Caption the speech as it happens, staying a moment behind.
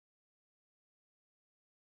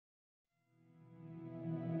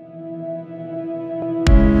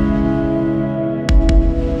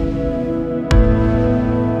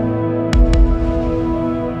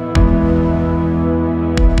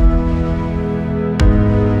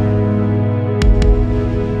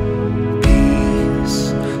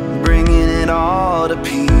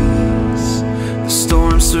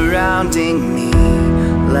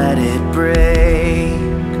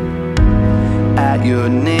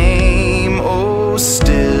name, oh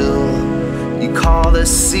still, you call the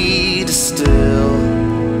sea to still,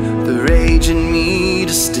 the rage in me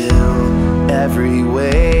to still every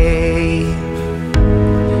wave.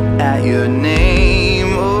 At your name,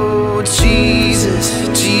 oh Jesus,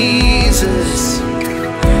 Jesus,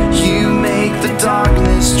 you make the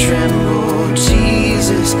darkness tremble.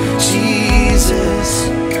 Jesus, Jesus,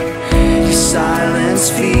 you silence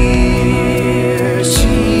fear.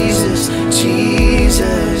 Jesus,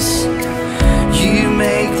 Jesus, you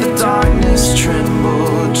make the darkness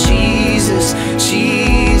tremble. Jesus,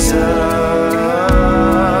 Jesus,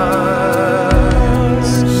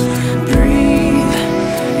 breathe,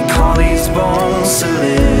 call these bones to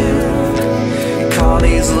live, call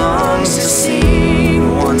these lungs to sing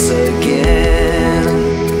once again.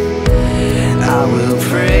 I will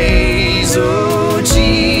praise, oh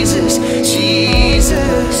Jesus,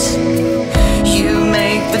 Jesus, you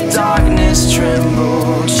make the darkness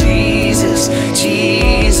tremble. Jesus,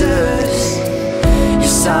 Jesus, you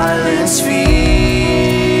silence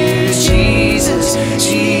fear. Jesus,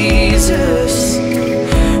 Jesus,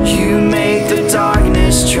 you make the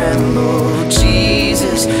darkness tremble.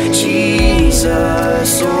 Jesus,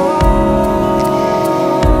 Jesus, oh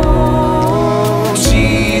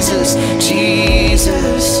Jesus,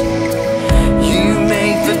 Jesus, you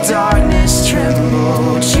make the darkness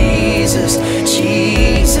tremble. Jesus,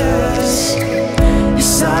 Jesus, you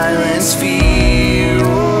silence fear.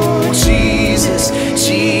 Oh Jesus,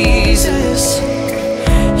 Jesus,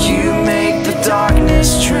 you make the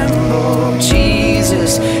darkness tremble.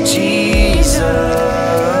 Jesus, Jesus,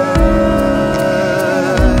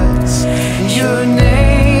 your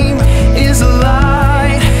name is a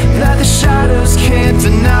light that the shadows can't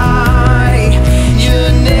deny.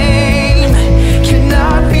 Your name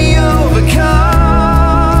cannot be overcome.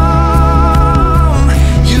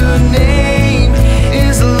 Your name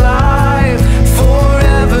is alive,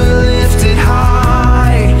 forever lifted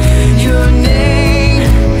high. Your name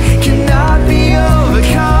cannot be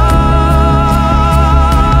overcome.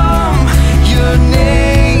 Your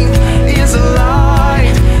name is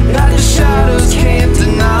alive that the shadows can't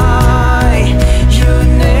deny. Your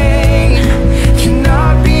name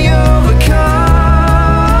cannot be overcome.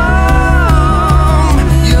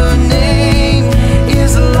 Your name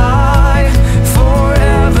is alive,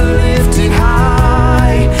 forever lifted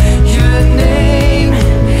high. Your name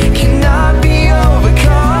cannot be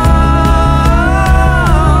overcome.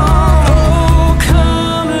 Oh,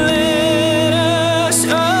 come, let us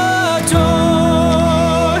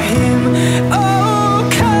adore Him. Oh,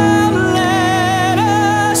 come, let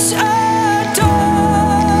us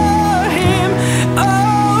adore Him.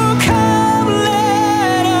 Oh, come,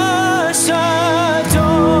 let us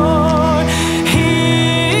adore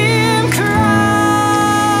Him, Christ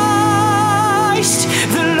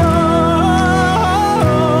the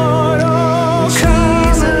Lord. Oh,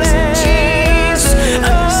 come, let us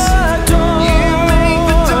adore. You make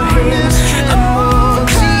the darkness tremble.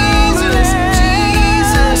 Jesus,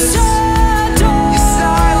 Jesus, you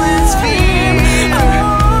silence fear.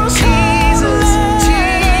 Jesus,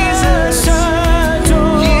 Jesus,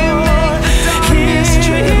 you make the darkness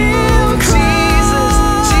tremble. Jesus,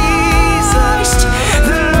 Jesus,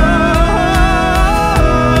 the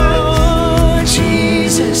Lord.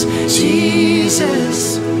 Jesus,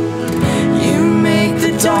 Jesus, you make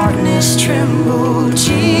the darkness tremble.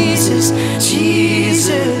 Jesus,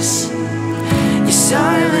 Jesus, you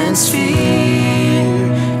silence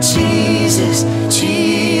fear. Jesus,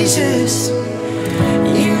 Jesus.